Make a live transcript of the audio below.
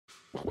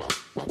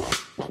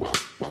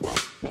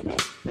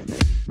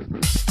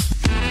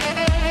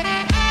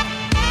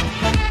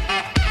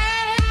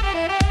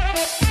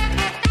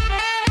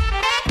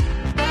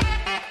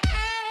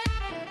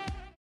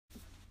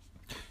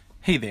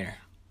Hey there.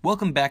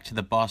 Welcome back to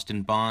the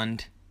Boston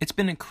Bond. It's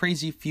been a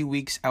crazy few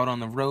weeks out on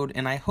the road,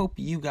 and I hope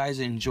you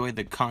guys enjoy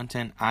the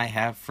content I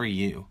have for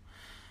you.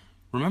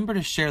 Remember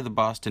to share the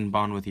Boston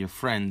Bond with your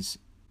friends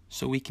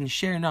so we can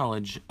share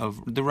knowledge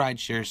of the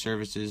rideshare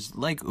services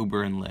like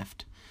Uber and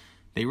Lyft.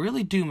 They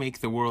really do make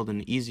the world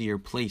an easier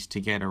place to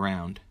get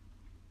around.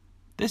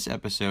 This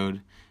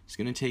episode is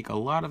going to take a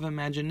lot of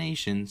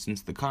imagination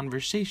since the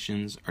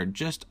conversations are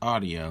just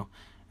audio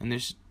and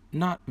there's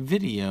not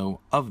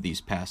video of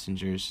these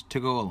passengers to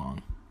go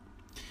along.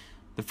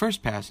 The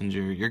first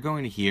passenger you're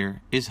going to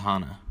hear is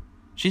Hannah.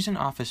 She's an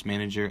office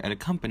manager at a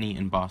company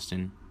in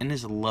Boston and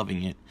is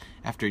loving it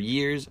after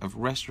years of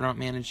restaurant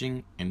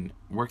managing and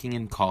working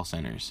in call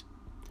centers.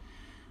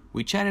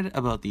 We chatted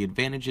about the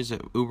advantages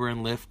of Uber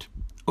and Lyft,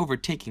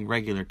 overtaking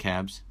regular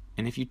cabs,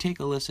 and if you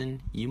take a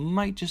listen, you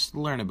might just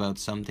learn about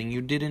something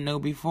you didn't know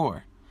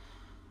before.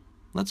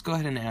 Let's go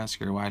ahead and ask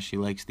her why she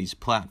likes these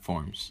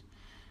platforms.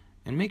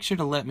 And make sure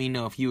to let me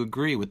know if you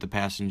agree with the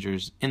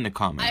passengers in the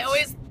comments. I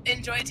always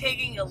enjoy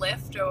taking a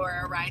Lyft or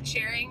a ride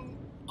sharing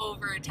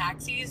over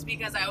taxis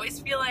because I always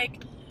feel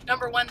like,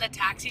 number one, the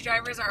taxi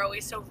drivers are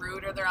always so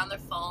rude or they're on their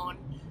phone,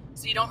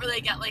 so you don't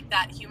really get like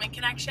that human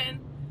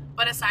connection.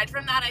 But aside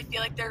from that, I feel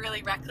like they're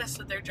really reckless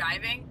with their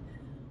driving.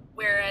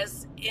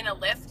 Whereas in a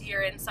Lyft,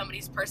 you're in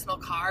somebody's personal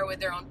car with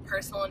their own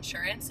personal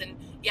insurance. And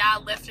yeah,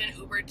 Lyft and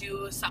Uber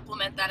do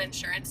supplement that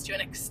insurance to an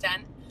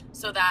extent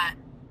so that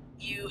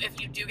if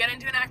you do get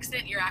into an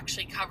accident, you're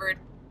actually covered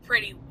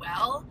pretty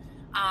well.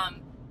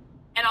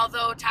 And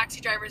although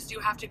taxi drivers do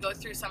have to go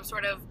through some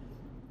sort of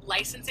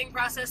licensing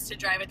process to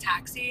drive a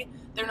taxi,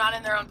 they're not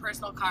in their own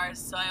personal cars.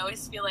 So I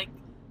always feel like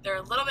they're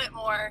a little bit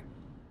more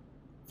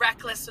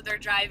reckless with their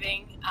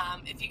driving.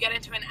 If you get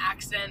into an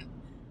accident,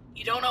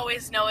 you don't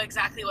always know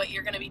exactly what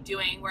you're going to be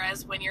doing.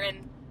 Whereas when you're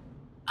in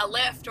a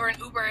Lyft or an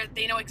Uber,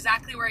 they know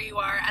exactly where you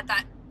are at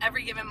that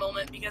every given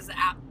moment because the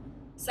app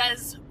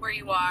says where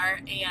you are.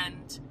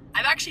 And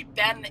I've actually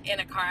been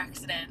in a car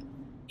accident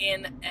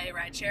in a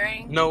ride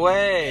sharing. No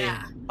way.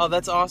 Yeah. Oh,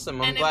 that's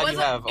awesome. I'm glad you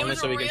have. It Only was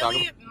so a we can talk.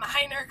 really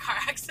minor car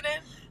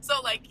accident.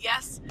 So like,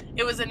 yes,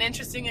 it was an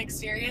interesting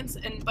experience,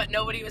 but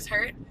nobody was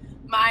hurt.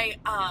 My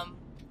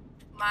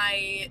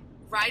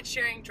ride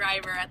sharing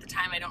driver at the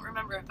time, I don't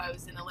remember if I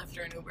was in a Lyft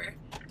or an Uber,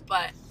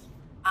 but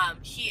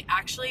he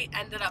actually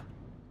ended up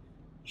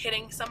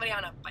hitting somebody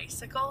on a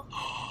bicycle.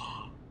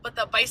 But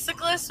the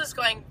bicyclist was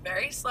going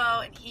very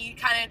slow, and he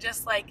kind of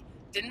just like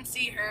didn't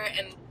see her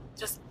and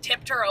just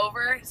tipped her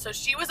over. So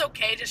she was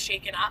okay, just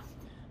shaken up.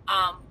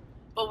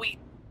 But we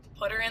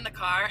put her in the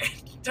car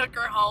and took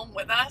her home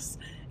with us.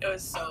 It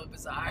was so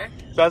bizarre.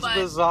 That's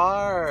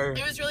bizarre.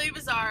 It was really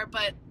bizarre,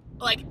 but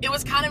like it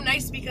was kind of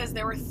nice because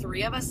there were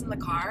 3 of us in the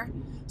car.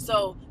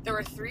 So there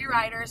were 3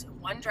 riders,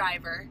 1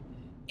 driver.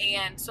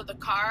 And so the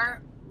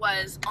car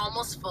was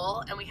almost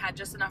full and we had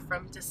just enough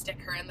room to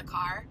stick her in the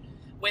car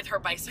with her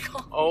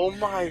bicycle. Oh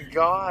my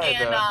God.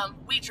 And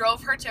we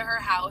drove her to her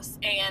house,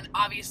 and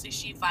obviously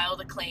she filed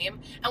a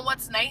claim. And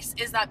what's nice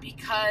is that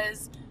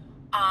because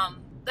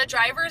the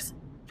driver's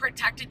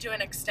protected to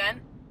an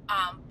extent,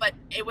 but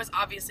it was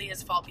obviously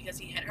his fault because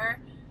he hit her.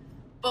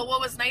 But what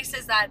was nice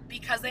is that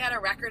because they had a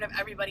record of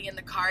everybody in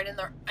the car and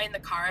in the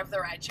car of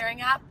the ride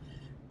sharing app,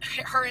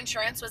 her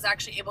insurance was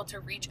actually able to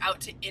reach out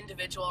to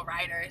individual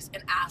riders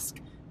and ask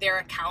their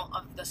account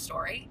of the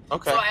story.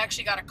 Okay. So I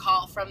actually got a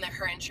call from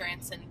her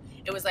insurance, and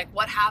it was like,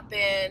 what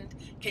happened?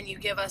 Can you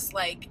give us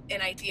like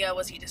an idea?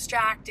 Was he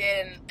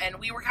distracted? And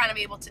we were kind of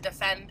able to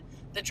defend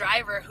the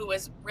driver who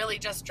was really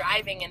just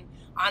driving and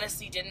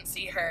honestly didn't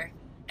see her.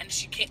 And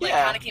she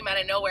kind of came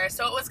out of nowhere.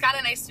 So it was kind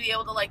of nice to be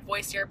able to like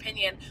voice your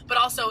opinion, but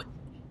also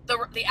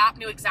the app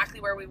knew exactly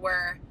where we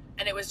were.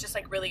 And it was just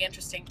like really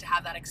interesting to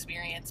have that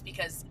experience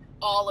because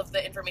all of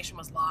the information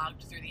was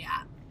logged through the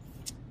app.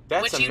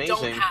 That's which amazing. You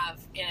don't have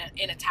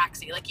in a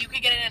taxi. Like you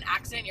could get in an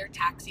accident, your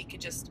taxi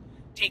could just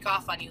take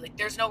off on you. Like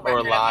there's no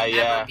record of you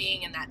ever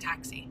being in that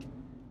taxi,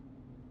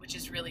 which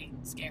is really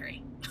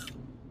scary.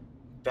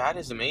 That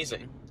is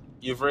amazing.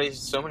 You've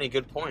raised so many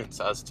good points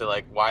as to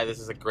like why this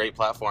is a great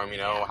platform,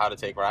 how to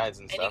take rides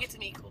and stuff. And you get to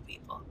meet cool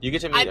people. You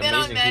get to meet amazing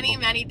people. I've been on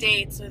many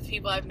dates with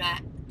people I've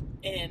met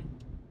in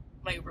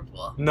my Uber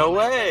pool. No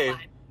way.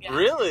 Yeah.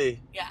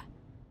 Really? Yeah.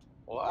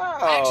 Wow.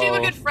 I actually have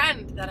a good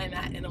friend that I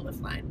met in a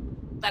Lyft line.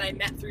 That I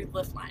met through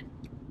Lyft line.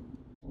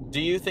 Do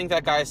you think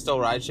that guy is still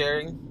ride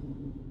sharing?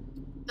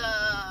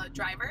 The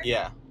driver?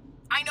 Yeah.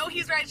 I know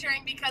he's ride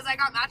sharing because I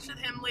got matched with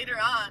him later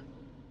on.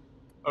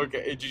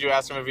 Okay. Did you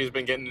ask him if he's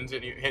been getting into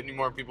hitting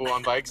more people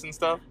on bikes and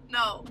stuff?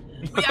 No.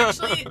 We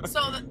actually,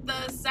 so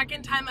the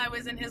second time I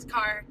was in his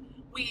car,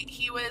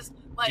 he was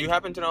like... Do you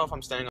happen to know if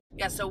I'm staying on?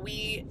 Yeah, so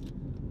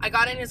I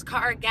got in his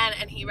car again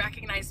and he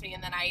recognized me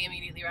and then I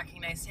immediately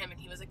recognized him and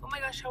he was like, oh my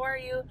gosh, how are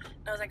you?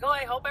 And I was like, oh,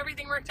 I hope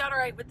everything worked out all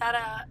right with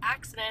that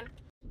accident.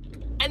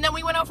 And then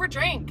we went out for a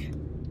drink.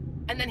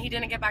 And then he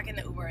didn't get back in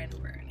the Uber or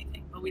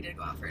anything, but we did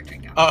go out for a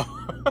drink after.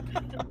 Oh.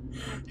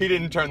 He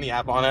didn't turn the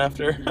app on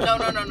after?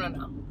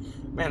 No.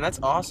 Man, that's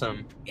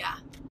awesome. Yeah.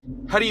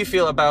 How do you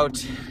feel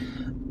about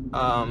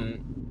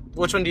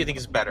which one do you think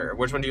is better?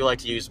 Which one do you like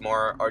to use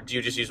more, or do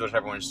you just use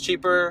whichever one's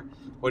cheaper?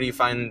 What do you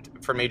find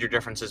for major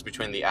differences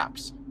between the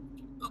apps?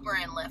 Uber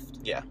and Lyft.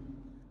 Yeah.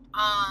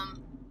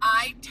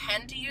 I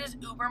tend to use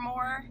Uber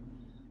more,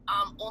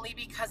 only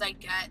because I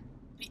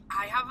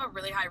have a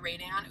really high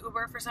rating on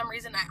Uber for some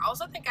reason. I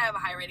also think I have a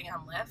high rating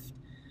on Lyft.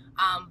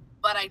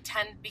 But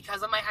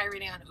because of my high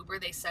rating on Uber,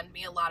 they send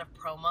me a lot of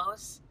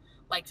promos,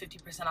 like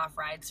 50% off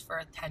rides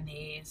for 10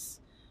 days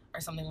or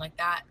something like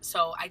that.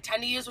 So I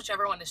tend to use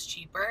whichever one is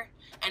cheaper.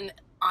 And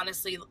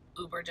honestly,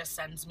 Uber just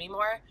sends me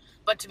more.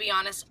 But to be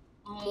honest,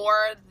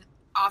 more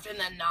often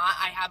than not,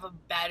 I have a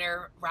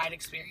better ride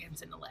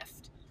experience in a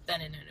Lyft than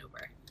in an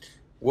Uber.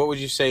 What would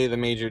you say the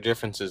major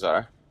differences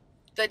are?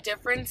 The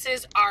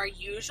differences are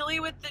usually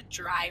with the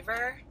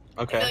driver.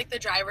 Okay. I feel like the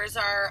drivers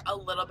are a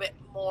little bit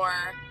more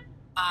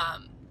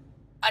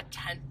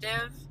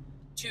attentive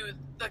to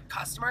the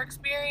customer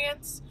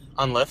experience.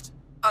 On Lyft?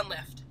 On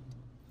Lyft.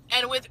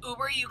 And with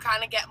Uber, you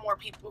kind of get more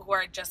people who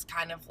are just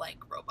kind of like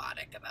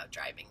robotic about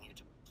driving you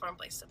from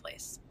place to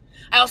place.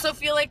 I also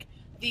feel like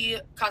the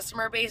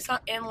customer base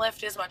in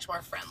Lyft is much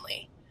more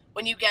friendly.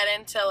 When you get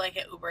into like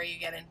an Uber, you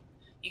get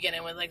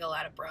in with like a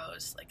lot of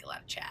bros, like a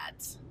lot of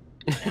chads.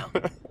 You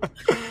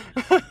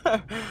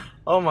know?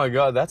 Oh my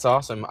god, that's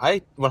awesome.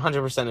 I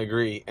 100%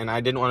 agree, and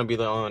I didn't want to be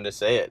the only one to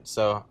say it,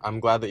 so I'm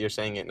glad that you're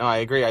saying it. No, I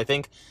agree. I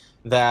think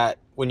that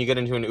when you get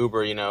into an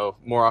Uber, you know,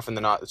 more often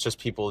than not, it's just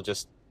people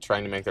just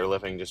trying to make their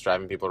living, just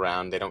driving people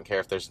around. They don't care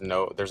if there's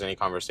any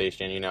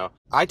conversation, you know.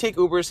 I take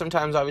Ubers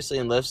sometimes, obviously,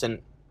 and Lyfts, and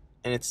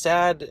it's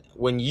sad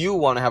when you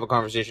want to have a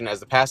conversation as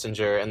the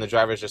passenger, and the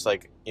driver's just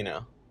like, you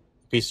know,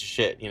 piece of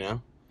shit, you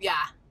know?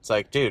 Yeah. It's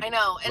like, dude, I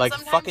know. And like,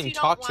 sometimes fucking you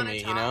don't talk to wanna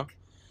me, talk, you know?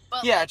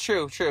 But yeah, like,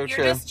 true.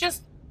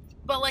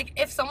 But like,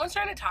 if someone's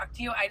trying to talk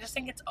to you, I just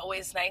think it's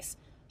always nice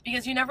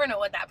because you never know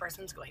what that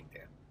person's going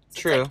through.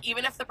 So True. It's like,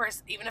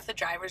 even if the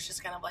driver's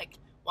just kind of like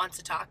wants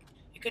to talk,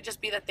 it could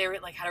just be that they were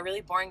like had a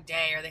really boring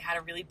day or they had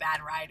a really bad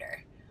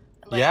rider.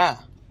 And, like, Yeah.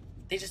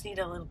 They just need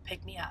a little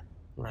pick me up.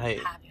 Right.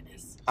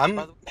 Happiness. I'm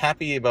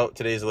happy about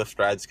today's Lyft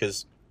rides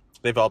because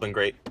they've all been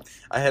great.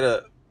 I had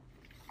a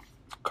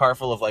car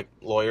full of like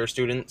law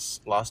students.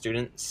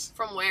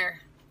 From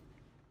where?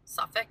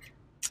 Suffolk?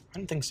 I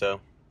don't think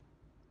so.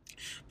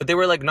 But they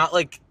were like not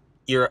like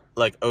your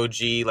like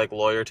OG like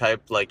lawyer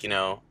type, like, you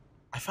know.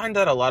 I find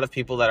that a lot of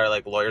people that are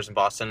like lawyers in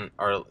Boston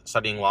or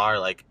studying law are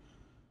like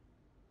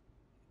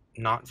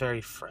not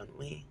very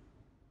friendly.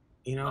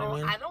 You know what I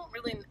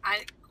mean?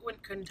 I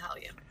couldn't tell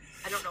you.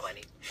 I don't know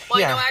any. Well,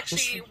 Yeah, I know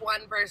actually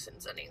one person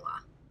studying law.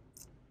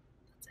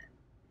 That's it.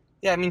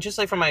 Yeah, I mean, just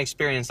like from my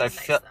experience, I Nice,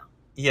 feel though.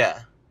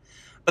 yeah.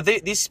 But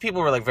these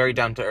people were like very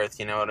down to earth,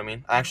 you know what I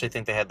mean? I actually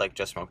think they had like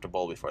just smoked a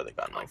bowl before they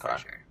got in my car.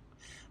 For sure.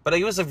 But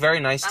it was like very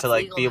nice That's to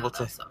like legal be now, able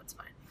though, to. so it's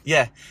fine.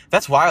 Yeah,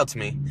 that's wild to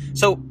me.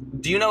 So,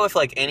 do you know if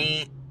like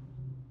any,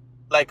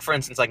 like for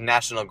instance, like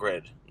National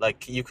Grid,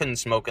 like you couldn't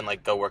smoke and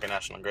like go work at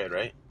National Grid,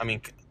 right? I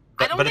mean,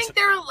 I don't think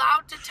they're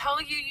allowed to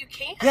tell you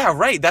can't. Yeah,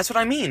 right. That's what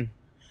I mean.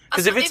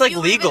 Because if it's like you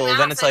live in legal, Mass,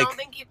 then it's like. I don't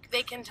think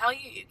they can tell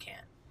you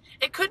can't.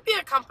 It could be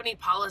a company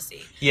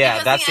policy. Yeah,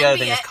 Because that's the other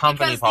thing is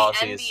company because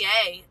policies. The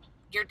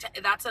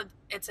NBA,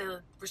 it's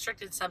a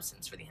restricted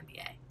substance for the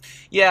NBA.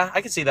 Yeah,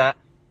 I can see that.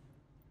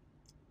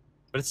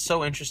 But it's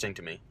so interesting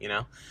to me, you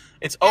know?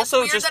 It's Yeah,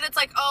 also it's weird just. that it's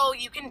like, oh,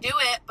 you can do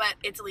it, but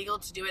it's illegal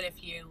to do it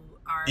if you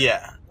are.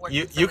 Yeah,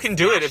 working for you this can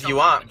do it if national you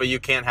want, company. but you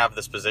can't have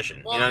this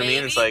position. Well, you know what I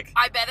mean? It's like.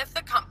 I bet if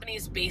the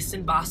company's based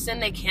in Boston,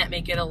 they can't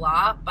make it a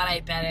law. But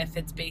I bet if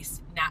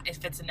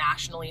it's a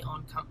nationally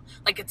owned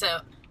like it's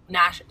a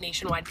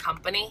nationwide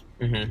company,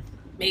 Mm-hmm.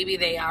 maybe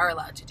they are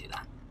allowed to do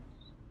that.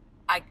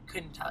 I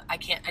couldn't tell. I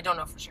can't. I don't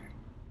know for sure.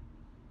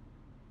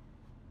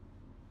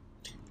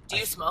 Do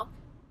you smoke?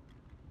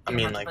 I You don't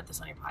mean, have to like, put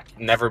this on your podcast.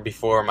 never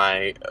before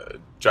my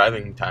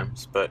driving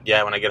times. But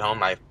yeah, when I get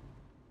home, I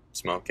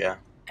smoke, yeah.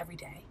 Every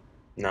day.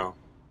 No.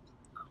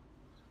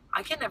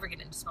 I can never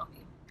get into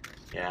smoking.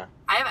 Yeah.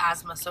 I have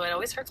asthma, so it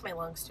always hurts my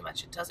lungs too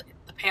much. It doesn't.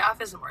 The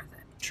payoff isn't worth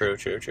it. True.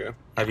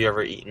 Have you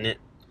ever eaten it?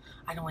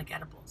 I don't like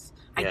edibles.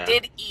 Yeah. I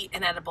did eat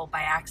an edible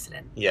by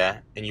accident. Yeah,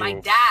 and you My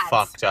were dad's.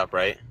 fucked up,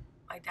 right?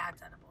 My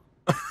dad's edible.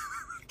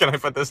 Can I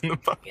put this in the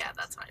book? Yeah,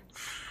 that's fine.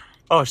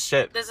 Oh,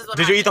 shit. This is what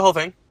Did you eat the whole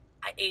thing?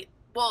 I ate.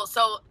 Well,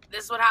 so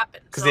this is what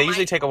happened. Because So they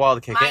usually take a while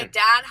to kick my in.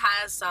 dad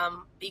has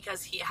some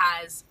because he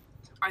has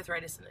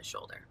arthritis in his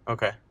shoulder.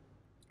 Okay.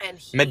 And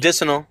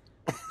Medicinal.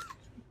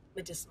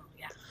 Medicinal,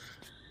 yeah.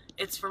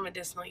 It's for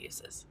medicinal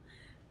uses.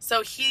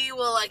 So he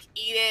will like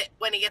eat it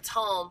when he gets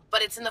home,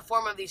 but it's in the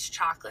form of these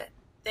chocolate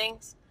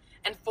things.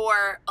 And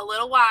for a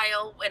little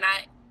while,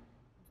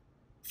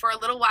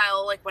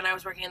 like when I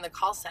was working in the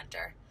call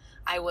center,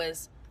 I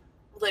was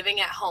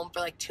living at home for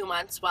like 2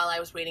 months while I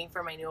was waiting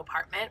for my new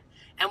apartment.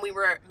 And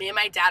me and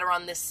my dad were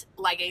on this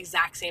like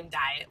exact same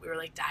diet. We were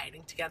like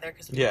dieting together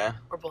because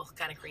we're both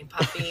kind of green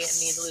puffy and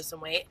needed to lose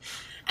some weight.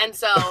 And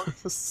so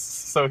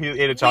So he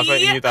ate a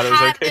chocolate and you thought it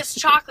was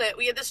okay?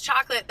 We had this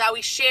chocolate that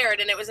we shared,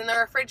 and it was in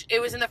the it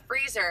was in the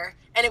freezer,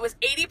 and it was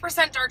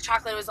 80% dark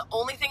chocolate. It was the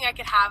only thing I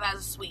could have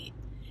as a sweet.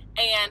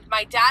 And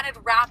my dad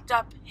had wrapped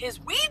up his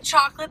weed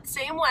chocolate the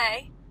same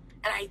way,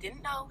 and I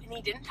didn't know, and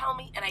he didn't tell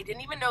me, and I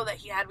didn't even know that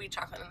he had weed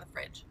chocolate in the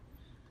fridge.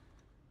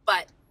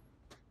 But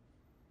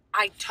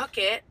I took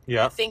it,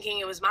 thinking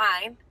it was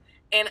mine,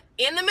 and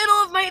in the middle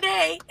of my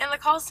day in the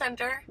call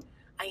center,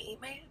 I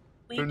ate my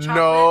weed chocolate.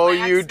 No,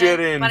 you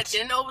didn't. But I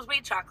didn't know it was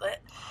weed chocolate.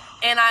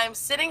 And I'm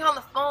sitting on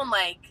the phone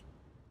like,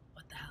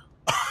 what the hell?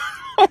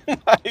 Oh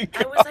my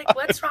God. I was like,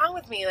 what's wrong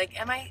with me? Like,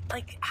 am I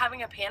like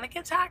having a panic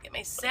attack? Am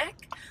I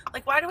sick?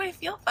 Like, why do I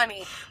feel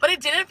funny? But it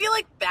didn't feel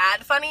like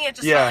bad funny. It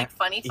just felt like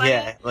funny.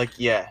 Yeah, like,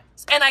 yeah.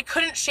 And I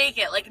couldn't shake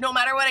it. Like, no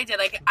matter what I did,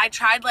 like, I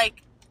tried,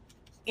 like,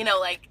 you know,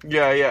 like,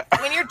 yeah.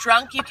 When you're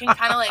drunk, you can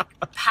kind of like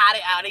pat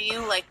it out of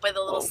you, like, by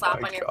the little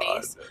slap on your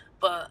face.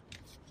 But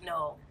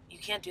no, you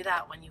can't do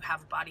that when you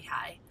have a body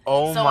high.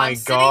 Oh so my I'm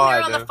sitting God.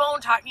 here on the phone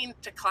talking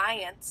to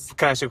clients.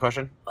 Can I ask you a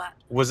question? What?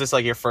 Was this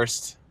like your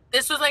first?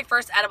 This was my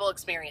first edible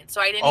experience,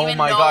 so I didn't even know. Oh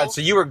my God! So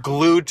you were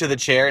glued to the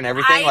chair and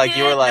everything, like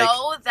you were like. I didn't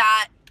know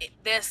that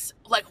this,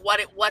 like,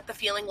 what the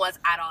feeling was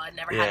at all. I'd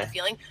never had the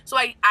feeling, so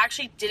I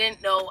actually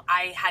didn't know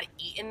I had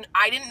eaten.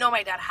 I didn't know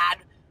my dad had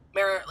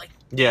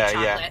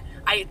chocolate.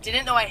 I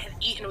didn't know I had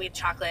eaten weed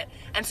chocolate,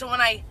 and so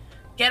when I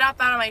get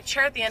up out of my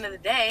chair at the end of the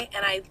day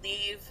and I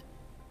leave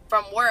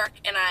from work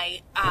and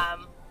I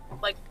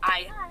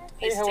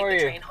used to take the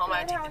train home.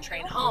 I would take the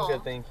train home.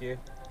 Good, thank you.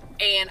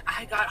 And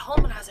I got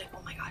home and I was like,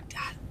 oh my God,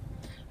 Dad,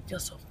 I feel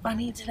so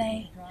funny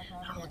today.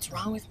 I don't know what's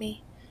wrong with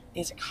me. And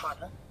he's like,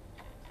 Hannah,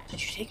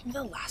 did you take me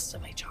the last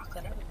of my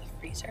chocolate out of the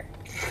freezer?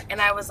 And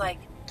I was like,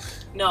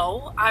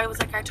 no. I was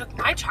like, I took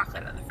my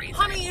chocolate out of the freezer.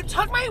 Honey, you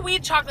took my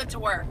weed chocolate to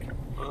work.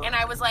 And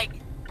I was like,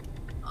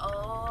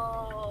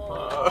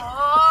 oh,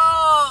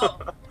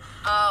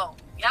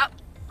 yep.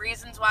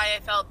 Reasons why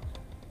I felt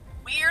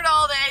weird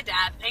all day,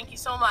 Dad. Thank you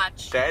so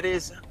much. That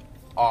is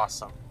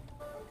awesome.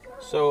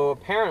 So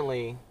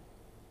apparently,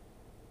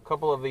 a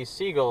couple of these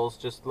seagulls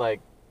just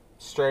like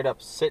straight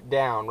up sit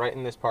down right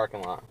in this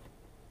parking lot.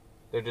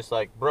 They're just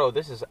like, bro,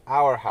 this is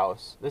our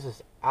house. This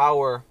is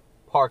our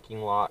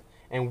parking lot,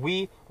 and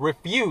we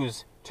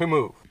refuse to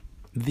move.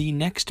 The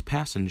next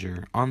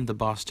passenger on the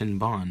Boston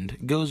Bond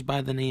goes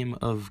by the name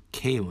of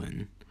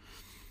Kaylin.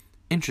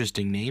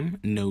 Interesting name,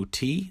 no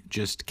T,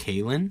 just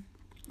Kaylin.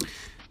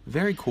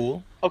 Very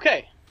cool.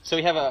 Okay, so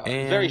we have a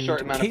very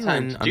short amount of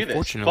time to do this.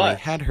 Unfortunately,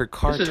 had her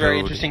car this is a very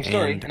interesting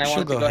story, and I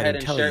wanted to go ahead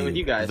and share it with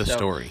you guys. The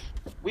story.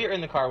 We are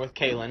in the car with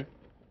Kaylin.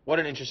 What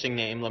an interesting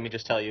name, let me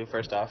just tell you,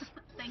 first off.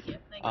 Thank you.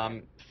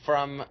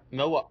 From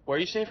Milwaukee. Where are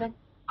you staying from?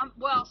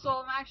 Well, so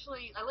I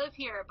live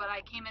here, but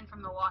I came in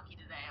from Milwaukee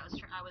today. I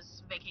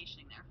was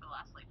vacationing there for the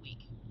last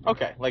week.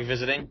 Okay, like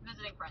visiting?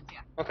 Visiting friends, yeah.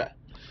 Okay,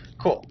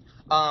 cool.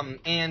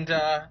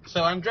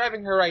 So I'm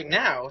driving her right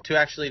now to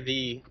actually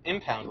the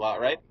impound lot,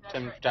 right? That's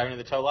I'm right. driving to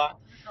the tow lot.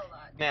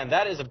 Man,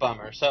 that is a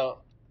bummer. So,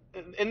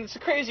 and it's the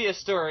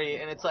craziest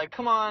story, and it's like,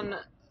 come on,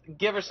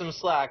 give her some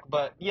slack.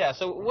 But yeah,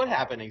 so what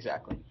happened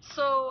exactly?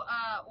 So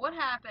what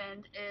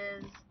happened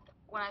is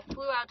when I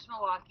flew out to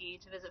Milwaukee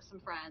to visit some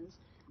friends,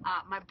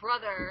 my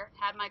brother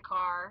had my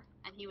car,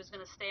 and he was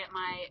going to stay at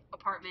my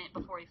apartment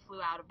before he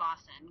flew out of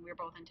Boston. We were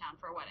both in town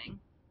for a wedding.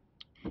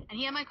 And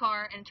he had my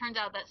car, and it turns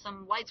out that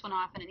some lights went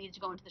off and it needed to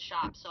go into the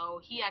shop. So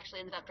he actually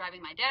ended up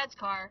driving my dad's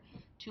car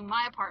to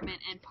my apartment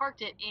and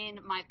parked it in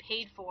my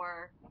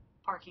paid-for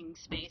parking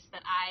space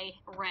that I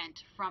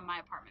rent from my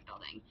apartment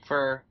building.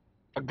 For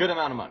a good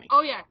amount of money.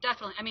 Oh, yeah,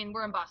 definitely. I mean,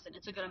 we're in Boston.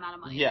 It's a good amount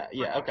of money. Yeah,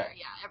 okay. There,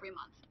 yeah, every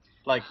month.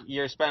 Like,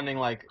 you're spending,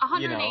 like,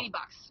 $180.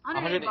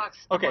 $180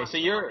 Okay, so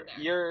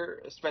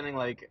you're spending,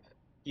 like,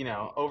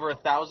 over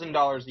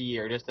 $1,000 a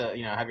year just to,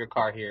 have your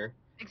car here.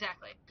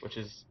 Exactly. Which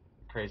is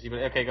crazy, but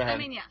okay, go ahead. I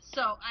mean, yeah.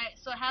 So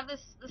I have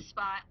this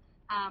spot.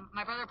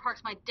 My brother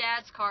parks my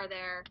dad's car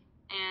there,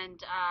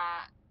 and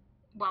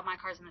while my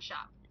car's in the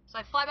shop. So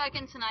I fly back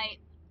in tonight.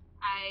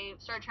 I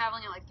started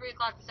traveling at 3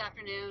 o'clock this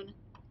afternoon.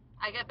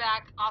 I get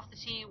back off the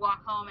T,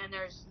 walk home, and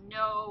there's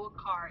no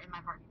car in my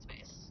parking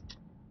space.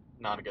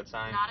 Not a good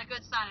sign. Not a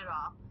good sign at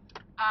all.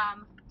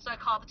 So I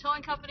called the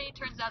towing company.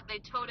 Turns out they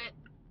towed it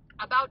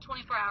about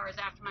 24 hours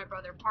after my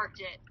brother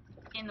parked it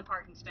in the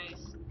parking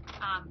space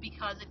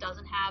because it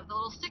doesn't have the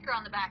little sticker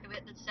on the back of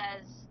it that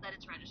says that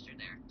it's registered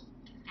there.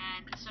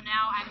 And so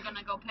now I'm going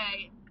to go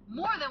pay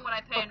more than what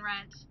I pay in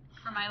rent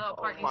for my little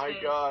parking space. Oh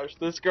my gosh,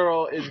 this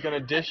girl is going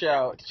to dish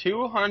out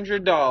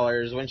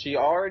 $200 when she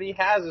already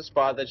has a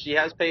spot that she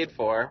has paid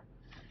for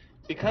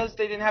because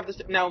they didn't have this.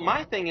 Now,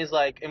 my thing is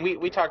and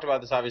we talked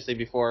about this obviously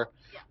before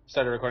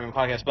started recording the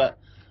podcast, but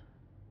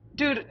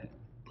dude,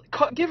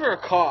 give her a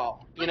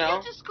call, you know?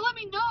 Yeah, just let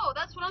me know.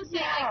 That's what I'm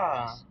saying.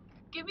 Yeah.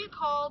 Give me a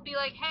call, be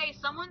like, hey,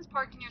 someone's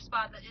parked in your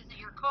spot that isn't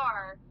your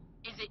car.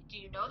 Do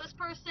you know this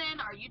person?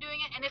 Are you doing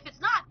it? And if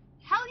it's not,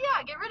 hell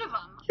yeah, get rid of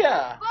them.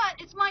 Yeah. But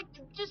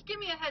just give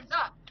me a heads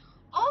up.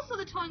 Also,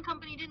 the towing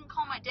company didn't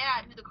call my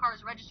dad, who the car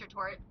is registered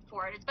for it.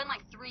 It's been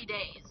 3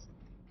 days.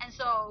 And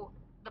so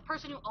the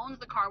person who owns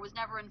the car was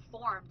never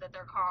informed that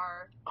their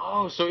car...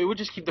 Oh, so it would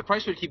just the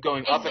price would keep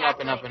going up and up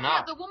and up and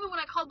up. Yeah, the woman when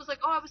I called was like,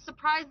 oh, I was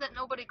surprised that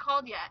nobody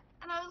called yet.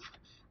 And I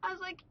was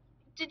like,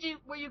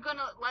 were you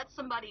gonna let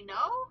somebody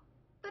know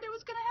that it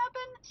was gonna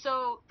happen?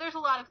 So there's a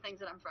lot of things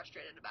that I'm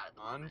frustrated about at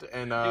the moment.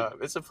 And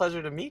it's a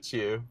pleasure to meet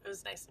you. It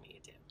was nice to meet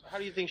you too. How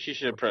do you think she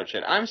should approach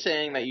it? I'm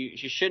saying that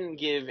she shouldn't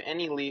give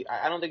any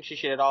I don't think she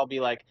should at all be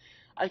like,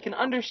 I can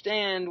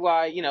understand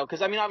why, you know,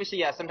 because I mean, obviously,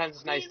 yeah, sometimes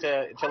it's nice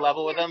to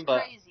level with them,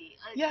 but crazy.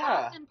 Like,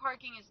 yeah. Boston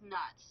parking is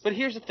nuts. But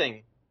here's the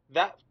thing,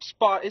 that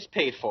spot is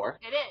paid for.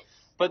 It is.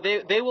 But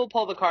they will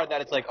pull the card that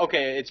it's like,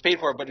 okay, it's paid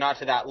for, but not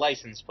to that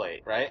license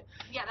plate, right?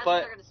 Yeah, that's what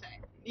they're gonna say.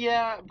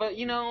 Yeah, but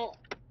you know,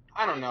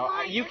 I don't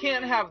know. You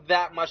can't have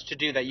that much to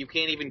do that. You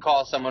can't even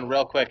call someone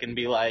real quick and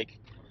be like,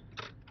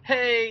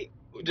 hey,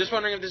 just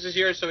wondering if this is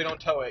yours so we don't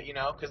tow it, you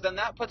know? Because then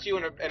that puts you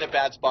in a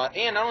bad spot.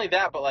 And not only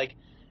that, but like,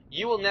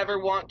 you will never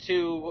want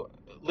to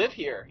live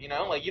here, you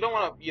know? Like, you don't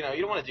want to, you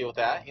don't want to deal with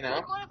that, you know?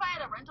 Like, what if I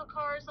had a rental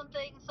car or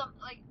something?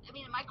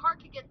 My car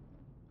could get,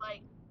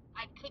 like,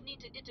 I could need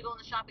to go in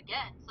the shop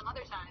again some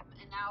other time,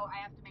 and now I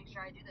have to make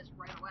sure I do this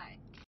right away.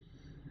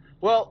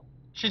 Well,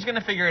 she's gonna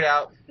figure it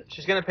out.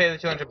 She's gonna pay the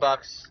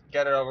 $200,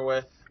 get it over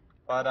with.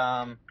 But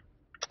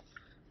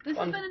this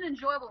has been an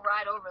enjoyable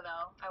ride over,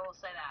 though. I will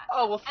say that.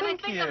 Oh well,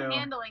 thank you. you. And I think I'm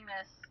handling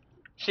this.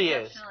 She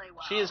is.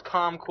 Well. She is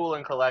calm, cool,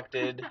 and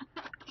collected.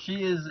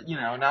 She is,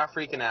 not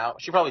freaking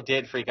out. She probably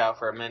did freak out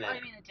for a minute.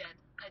 I mean, I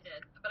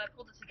did, but I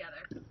pulled it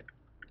together.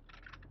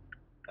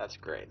 That's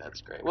great.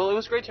 That's great. Well, it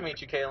was great to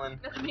meet you,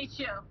 Kaylin. Good to meet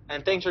you.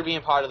 And thanks for being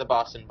part of the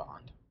Boston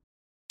Bond.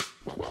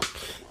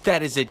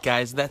 That is it,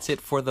 guys. That's it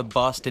for the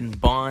Boston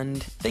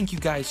Bond. Thank you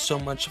guys so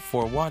much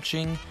for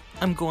watching.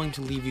 I'm going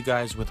to leave you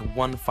guys with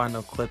one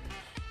final clip.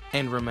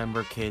 And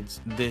remember, kids,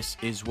 this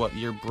is what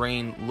your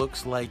brain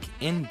looks like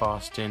in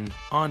Boston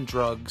on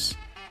drugs.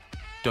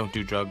 Don't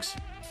do drugs.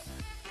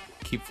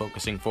 Keep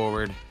focusing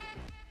forward.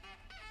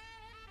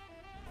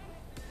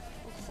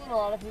 I've seen a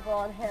lot of people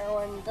on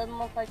heroin. It doesn't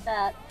look like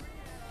that.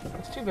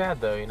 It's too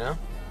bad, though, Yeah,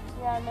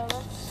 I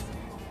noticed.